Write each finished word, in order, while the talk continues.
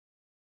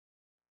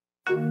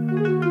Number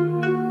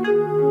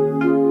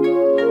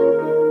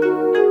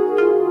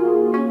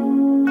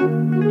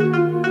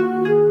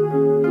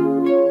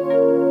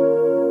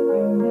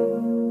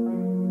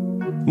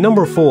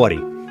 40.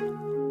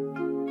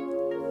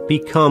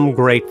 Become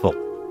grateful.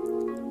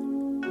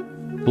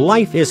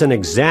 Life isn't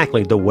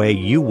exactly the way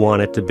you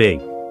want it to be.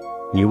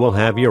 You will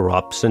have your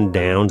ups and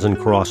downs and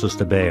crosses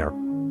to bear.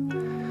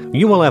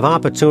 You will have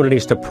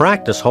opportunities to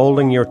practice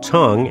holding your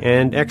tongue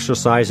and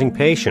exercising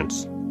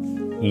patience.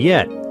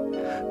 Yet,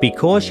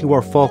 because you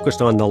are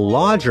focused on the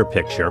larger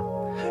picture,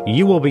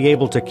 you will be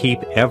able to keep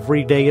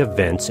everyday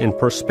events in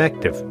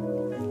perspective.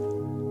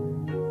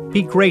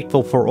 Be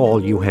grateful for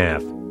all you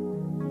have.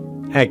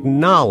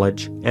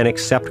 Acknowledge and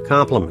accept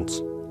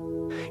compliments.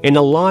 In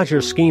the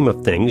larger scheme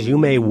of things, you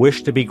may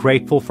wish to be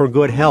grateful for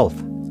good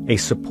health, a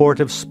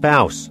supportive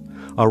spouse,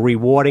 a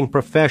rewarding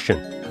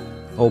profession,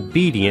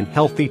 obedient,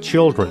 healthy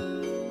children,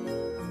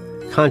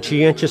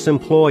 conscientious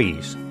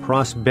employees,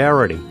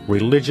 prosperity,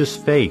 religious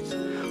faith,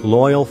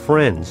 loyal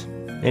friends,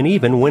 and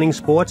even winning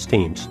sports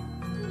teams.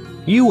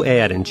 You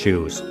add and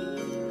choose.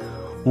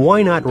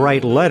 Why not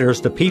write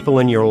letters to people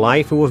in your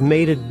life who have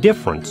made a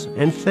difference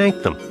and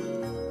thank them?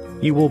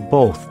 You will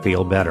both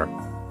feel better.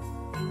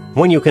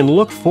 When you can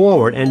look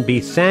forward and be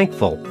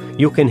thankful,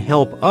 you can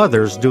help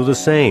others do the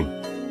same.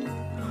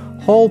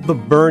 Hold the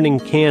burning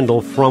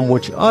candle from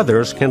which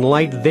others can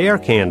light their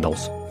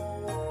candles.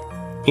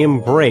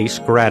 Embrace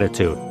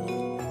gratitude.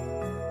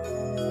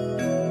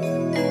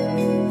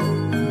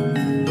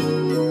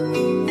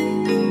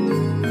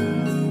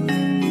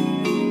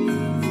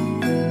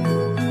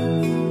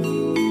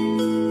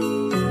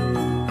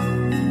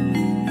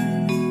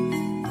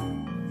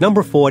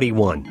 Number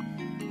 41.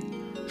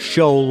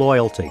 Show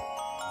loyalty.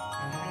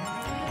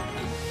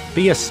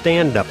 Be a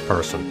stand-up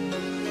person.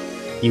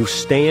 You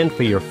stand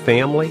for your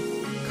family,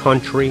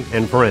 country,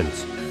 and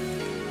friends.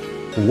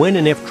 When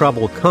and if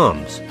trouble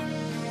comes,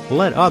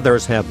 let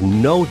others have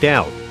no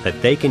doubt that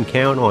they can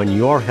count on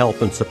your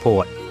help and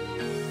support.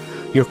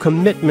 Your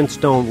commitments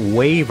don't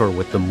waver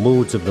with the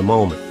moods of the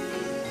moment.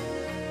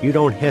 You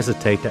don't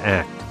hesitate to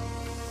act.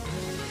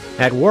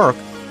 At work,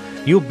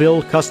 you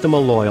build customer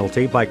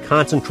loyalty by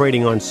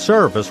concentrating on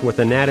service with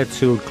an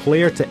attitude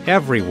clear to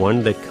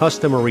everyone that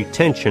customer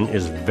retention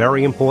is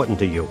very important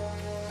to you.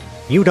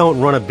 You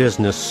don't run a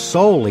business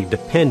solely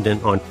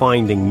dependent on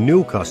finding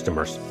new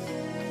customers.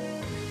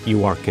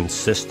 You are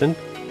consistent,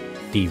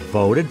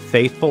 devoted,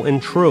 faithful,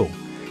 and true.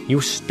 You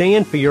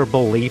stand for your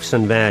beliefs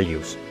and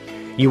values.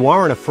 You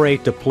aren't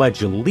afraid to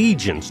pledge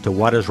allegiance to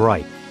what is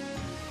right.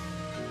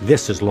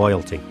 This is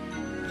loyalty.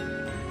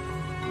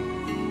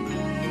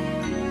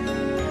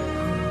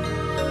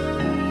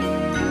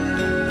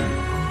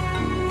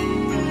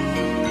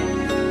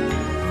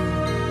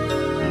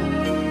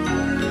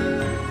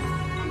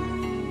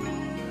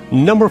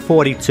 Number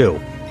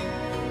 42.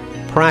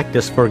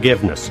 Practice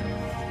forgiveness.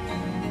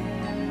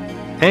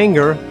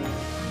 Anger,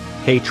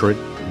 hatred,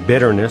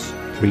 bitterness,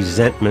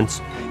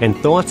 resentments, and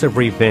thoughts of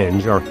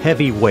revenge are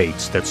heavy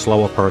weights that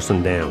slow a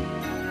person down.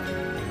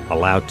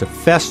 Allowed to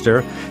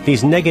fester,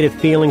 these negative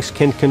feelings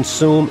can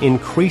consume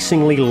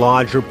increasingly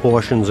larger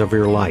portions of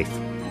your life.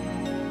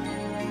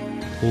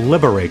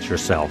 Liberate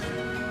yourself.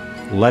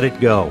 Let it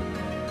go.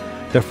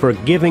 The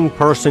forgiving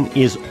person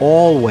is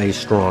always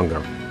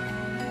stronger.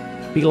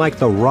 Be like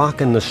the rock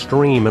in the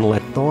stream and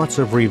let thoughts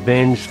of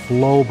revenge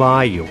flow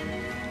by you.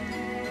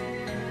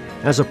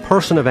 As a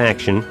person of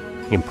action,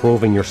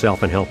 improving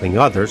yourself and helping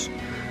others,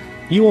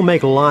 you will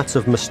make lots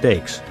of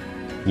mistakes.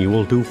 You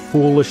will do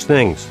foolish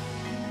things.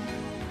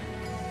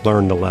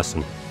 Learn the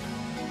lesson.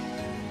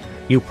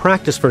 You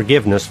practice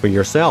forgiveness for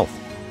yourself.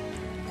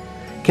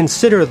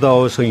 Consider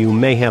those who you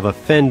may have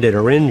offended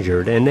or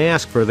injured and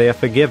ask for their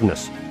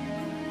forgiveness.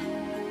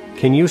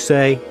 Can you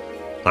say,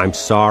 "I'm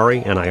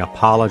sorry and I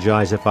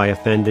apologize if I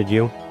offended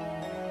you"?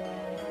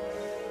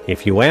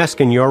 If you ask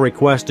and your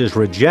request is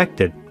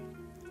rejected,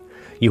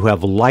 you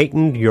have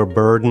lightened your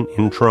burden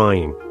in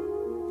trying.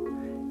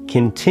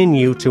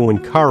 Continue to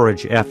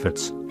encourage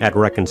efforts at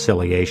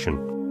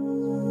reconciliation.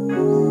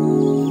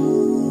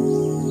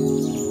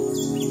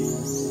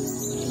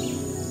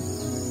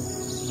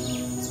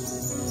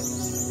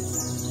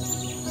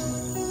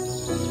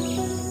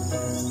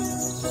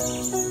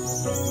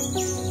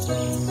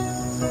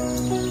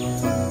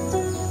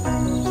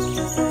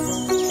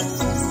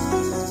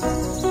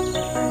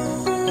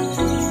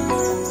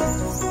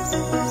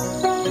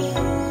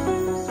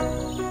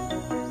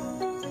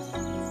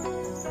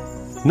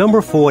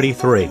 Number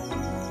 43.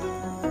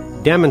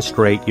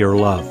 Demonstrate your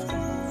love.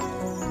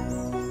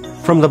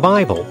 From the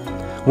Bible,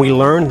 we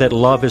learn that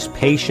love is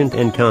patient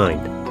and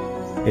kind.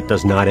 It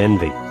does not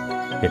envy.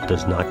 It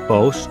does not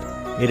boast.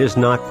 It is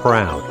not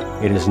proud.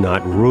 It is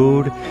not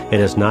rude. It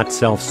is not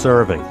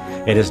self-serving.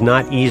 It is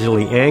not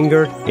easily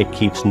angered. It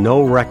keeps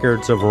no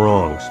records of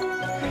wrongs.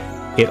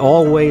 It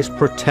always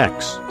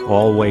protects,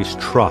 always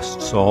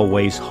trusts,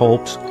 always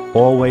hopes,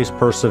 always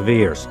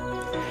perseveres.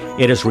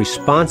 It is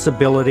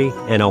responsibility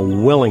and a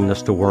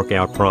willingness to work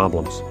out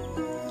problems.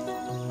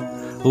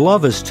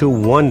 Love is too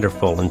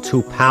wonderful and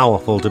too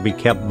powerful to be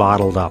kept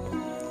bottled up.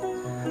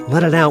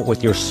 Let it out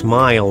with your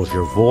smiles,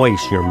 your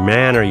voice, your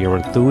manner, your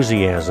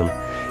enthusiasm,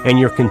 and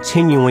your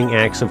continuing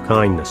acts of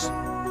kindness.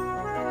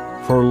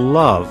 For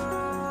love,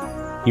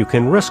 you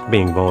can risk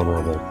being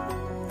vulnerable.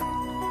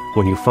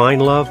 When you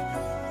find love,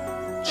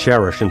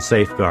 cherish and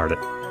safeguard it.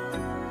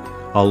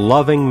 A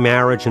loving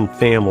marriage and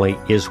family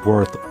is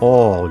worth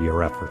all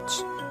your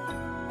efforts.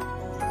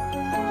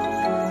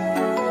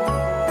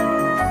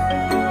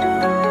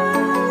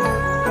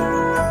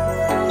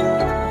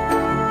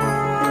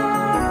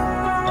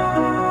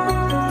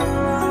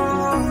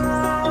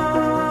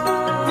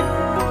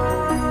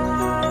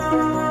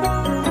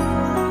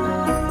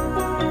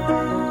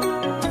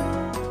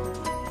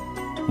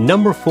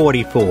 Number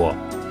 44,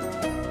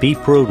 be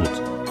prudent.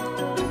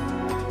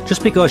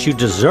 Just because you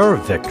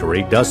deserve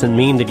victory doesn't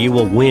mean that you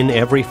will win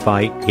every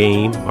fight,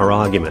 game, or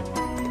argument.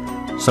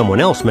 Someone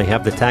else may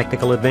have the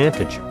tactical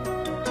advantage.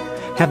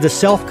 Have the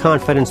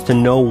self-confidence to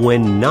know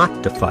when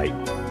not to fight.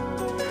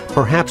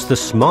 Perhaps the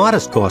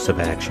smartest course of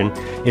action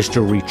is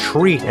to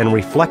retreat and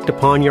reflect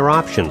upon your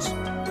options.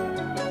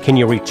 Can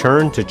you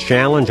return to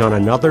challenge on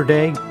another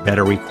day,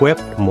 better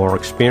equipped, more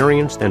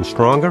experienced, and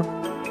stronger?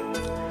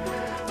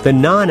 The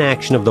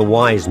non-action of the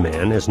wise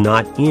man is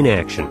not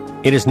inaction.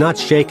 It is not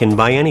shaken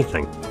by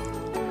anything.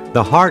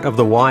 The heart of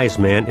the wise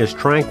man is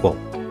tranquil.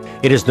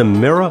 It is the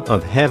mirror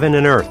of heaven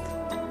and earth.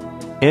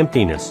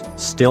 Emptiness,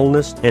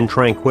 stillness, and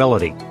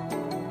tranquility.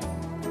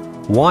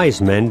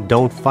 Wise men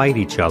don't fight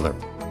each other.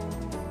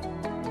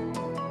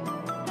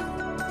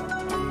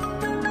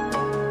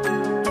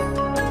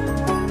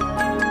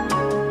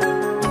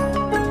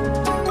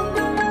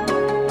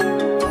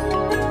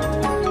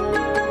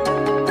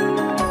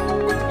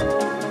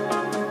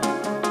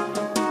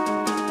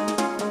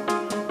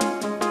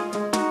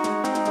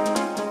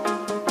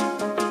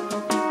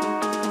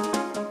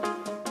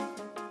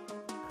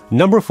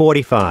 Number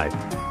 45,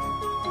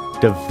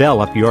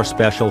 develop your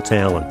special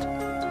talent.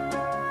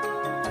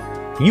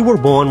 You were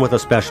born with a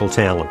special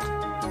talent.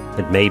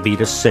 It may be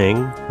to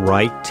sing,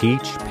 write,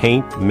 teach,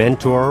 paint,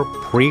 mentor,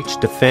 preach,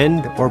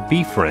 defend, or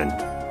befriend.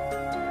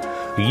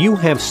 You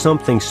have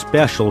something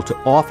special to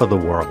offer the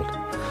world,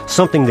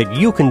 something that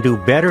you can do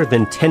better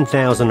than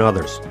 10,000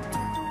 others.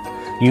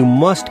 You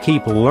must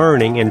keep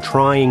learning and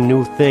trying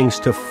new things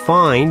to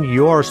find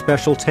your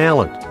special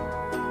talent.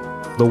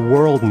 The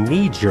world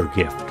needs your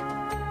gift.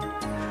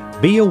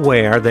 Be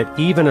aware that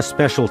even a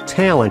special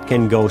talent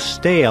can go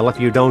stale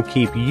if you don't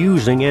keep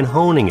using and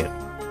honing it.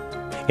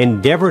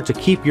 Endeavor to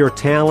keep your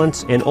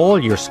talents and all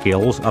your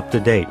skills up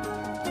to date.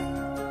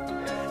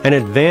 An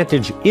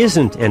advantage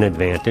isn't an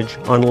advantage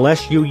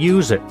unless you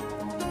use it.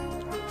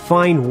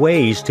 Find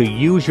ways to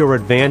use your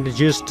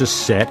advantages to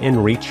set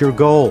and reach your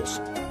goals.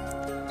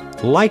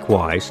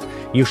 Likewise,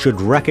 you should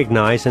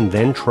recognize and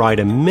then try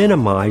to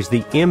minimize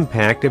the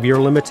impact of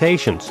your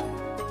limitations.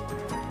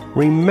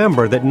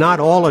 Remember that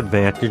not all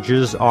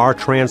advantages are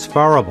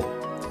transferable.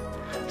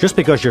 Just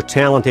because you're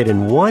talented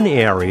in one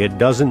area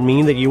doesn't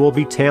mean that you will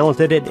be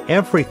talented at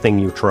everything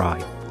you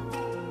try.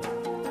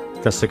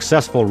 The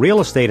successful real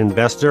estate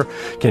investor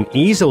can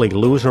easily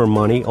lose her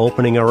money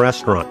opening a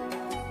restaurant.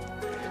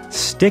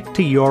 Stick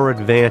to your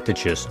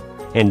advantages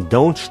and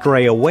don't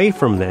stray away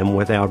from them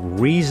without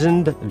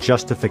reasoned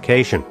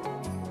justification.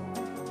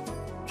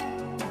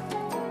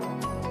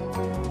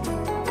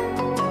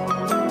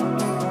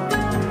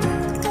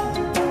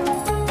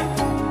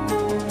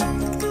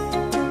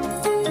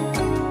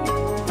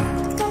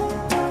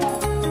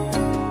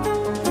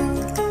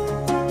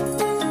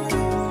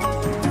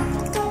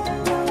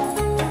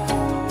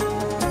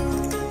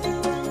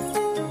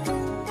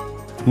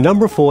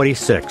 Number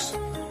 46,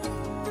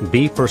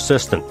 be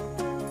persistent.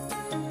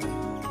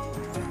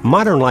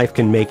 Modern life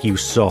can make you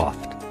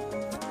soft.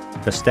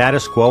 The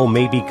status quo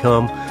may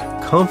become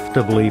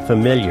comfortably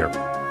familiar.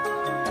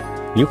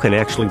 You can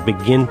actually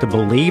begin to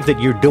believe that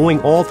you're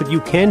doing all that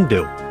you can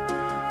do,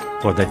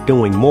 or that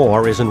doing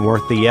more isn't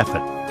worth the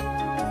effort.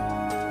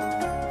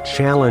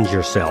 Challenge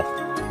yourself.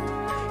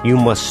 You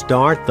must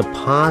start the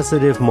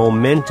positive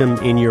momentum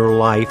in your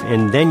life,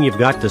 and then you've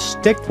got to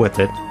stick with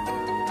it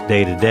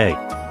day to day.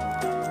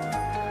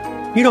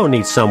 You don't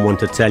need someone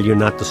to tell you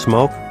not to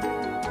smoke.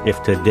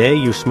 If today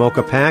you smoke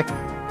a pack,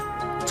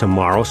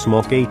 tomorrow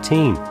smoke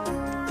 18,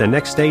 the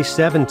next day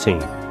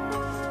 17.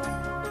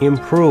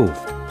 Improve.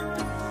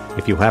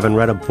 If you haven't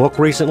read a book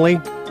recently,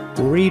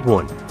 read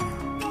one.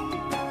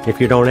 If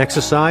you don't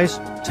exercise,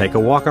 take a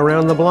walk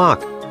around the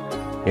block.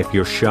 If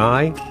you're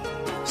shy,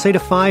 say to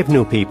 5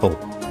 new people,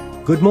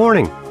 "Good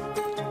morning."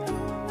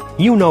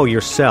 You know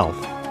yourself.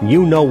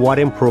 You know what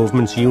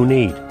improvements you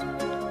need.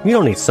 You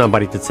don't need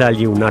somebody to tell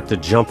you not to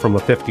jump from a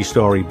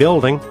 50-story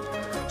building.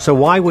 So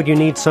why would you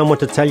need someone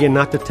to tell you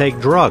not to take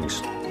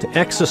drugs, to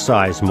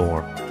exercise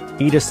more,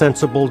 eat a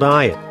sensible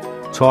diet,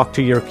 talk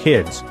to your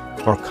kids,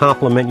 or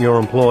compliment your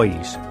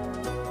employees?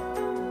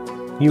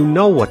 You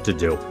know what to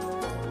do.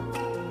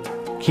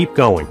 Keep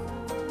going.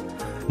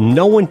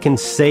 No one can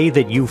say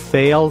that you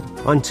failed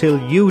until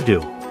you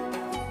do.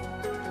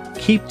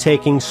 Keep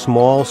taking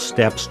small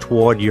steps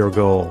toward your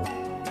goal.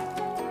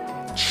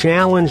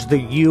 challenge the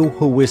you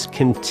who is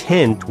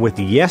content with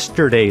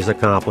yesterday's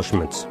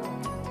accomplishments.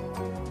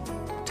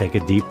 Take a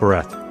deep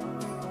breath.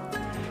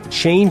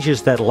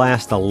 Changes that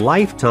last a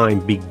lifetime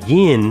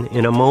begin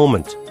in a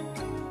moment.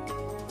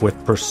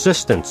 With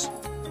persistence,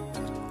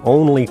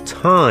 only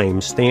time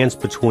stands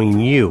between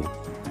you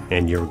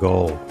and your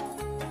goal.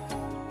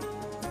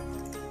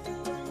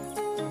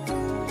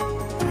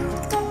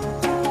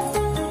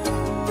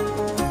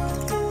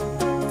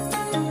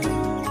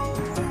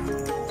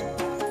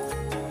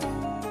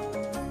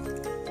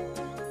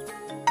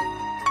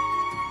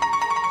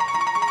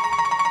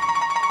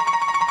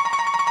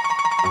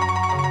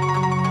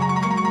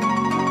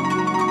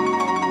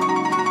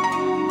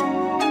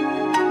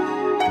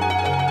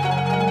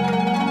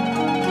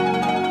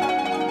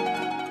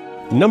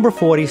 Number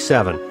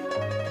 47.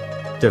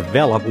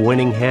 Develop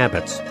winning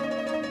habits.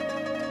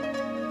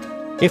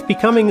 If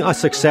becoming a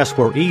success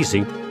were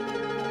easy,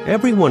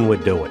 everyone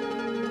would do it.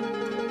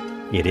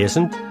 It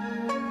isn't.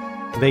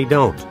 They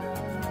don't.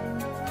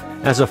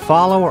 As a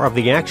follower of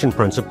the action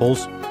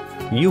principles,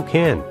 you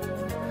can.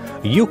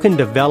 You can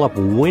develop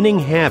winning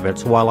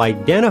habits while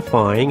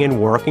identifying and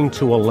working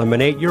to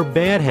eliminate your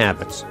bad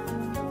habits.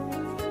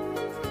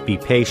 Be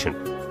patient.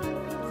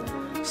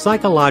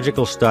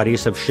 Psychological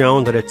studies have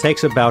shown that it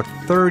takes about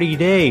 30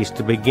 days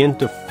to begin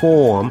to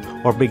form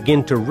or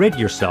begin to rid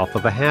yourself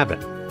of a habit.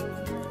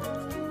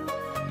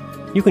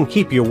 You can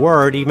keep your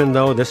word even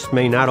though this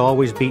may not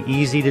always be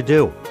easy to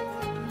do.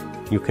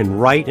 You can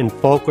write and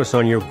focus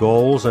on your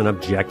goals and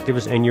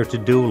objectives and your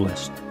to-do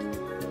list.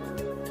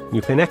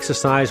 You can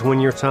exercise when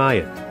you're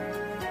tired.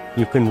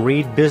 You can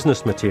read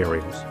business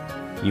materials.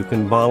 You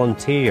can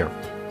volunteer.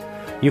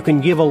 You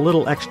can give a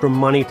little extra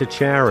money to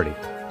charity.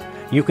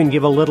 You can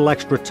give a little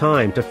extra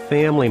time to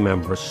family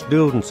members,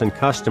 students, and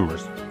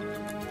customers.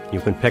 You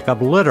can pick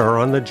up litter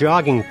on the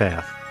jogging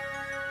path.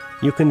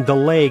 You can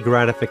delay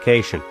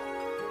gratification.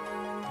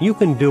 You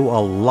can do a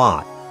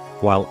lot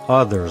while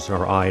others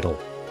are idle.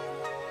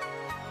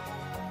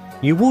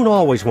 You won't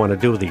always want to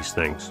do these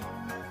things.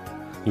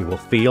 You will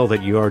feel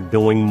that you are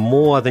doing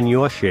more than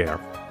your share.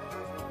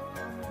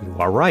 You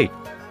are right.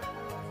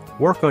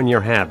 Work on your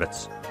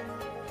habits.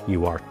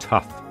 You are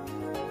tough.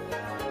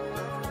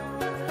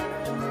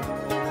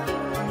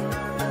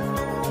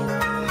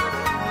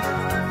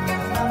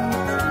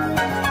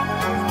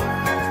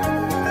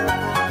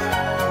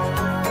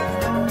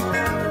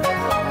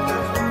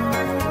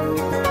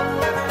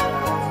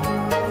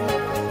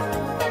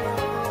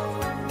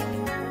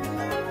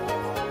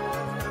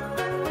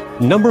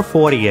 Number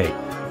 48.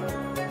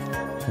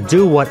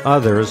 Do what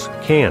others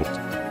can't.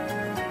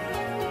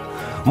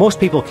 Most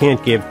people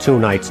can't give 2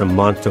 nights a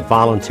month to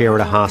volunteer at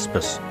a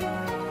hospice.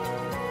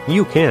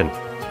 You can.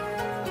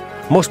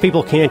 Most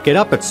people can't get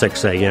up at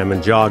 6 a.m.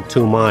 and jog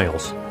 2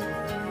 miles.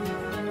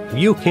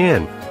 You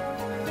can.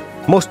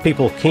 Most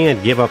people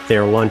can't give up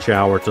their lunch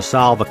hour to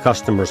solve a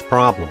customer's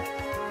problem.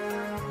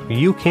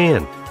 You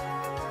can.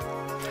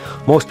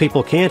 Most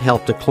people can't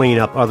help to clean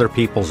up other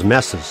people's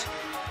messes.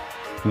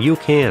 You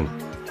can.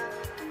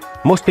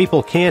 Most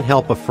people can't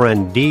help a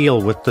friend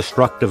deal with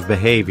destructive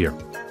behavior.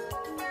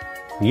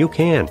 You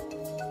can.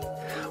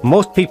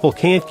 Most people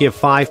can't give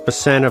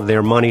 5% of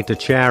their money to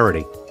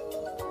charity.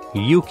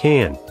 You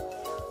can.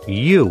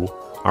 You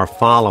are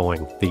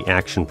following the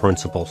action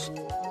principles.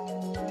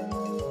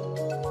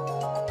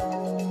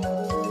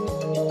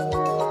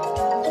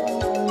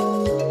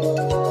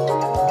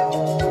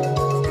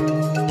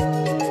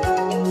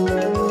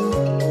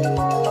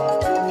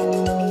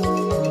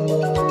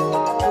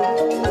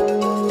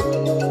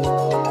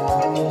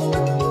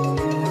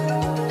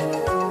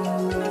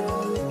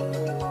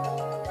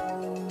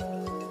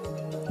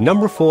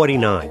 Number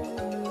 49.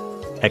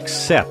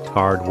 Accept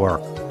hard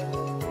work.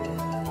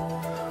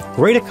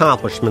 Great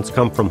accomplishments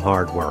come from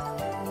hard work.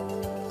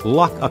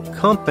 Luck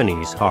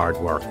accompanies hard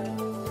work.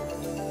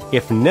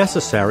 If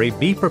necessary,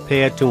 be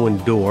prepared to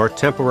endure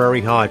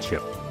temporary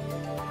hardship.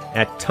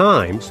 At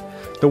times,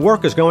 the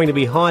work is going to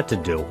be hard to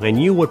do,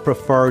 and you would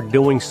prefer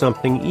doing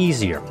something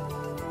easier.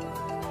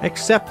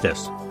 Accept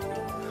this.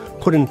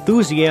 Put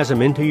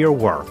enthusiasm into your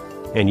work,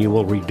 and you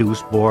will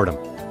reduce boredom.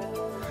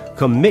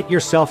 Commit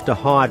yourself to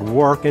hard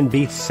work and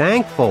be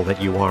thankful that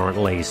you aren't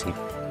lazy.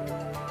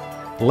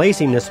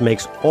 Laziness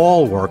makes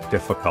all work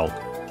difficult.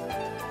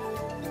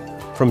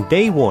 From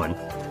day one,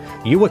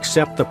 you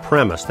accept the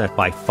premise that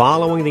by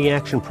following the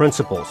action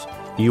principles,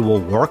 you will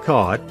work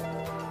hard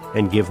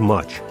and give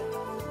much.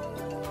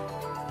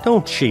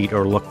 Don't cheat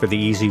or look for the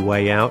easy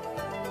way out.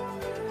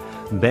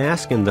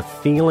 Bask in the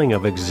feeling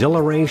of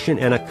exhilaration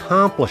and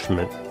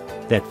accomplishment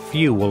that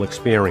few will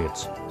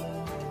experience.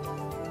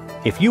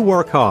 If you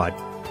work hard,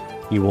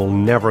 you will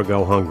never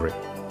go hungry.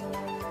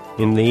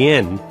 In the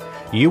end,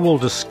 you will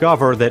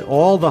discover that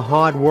all the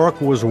hard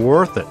work was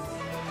worth it.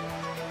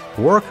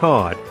 Work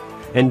hard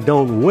and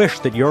don't wish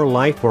that your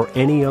life were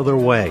any other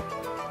way.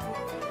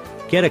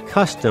 Get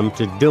accustomed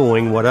to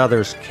doing what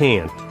others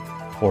can't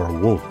or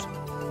won't.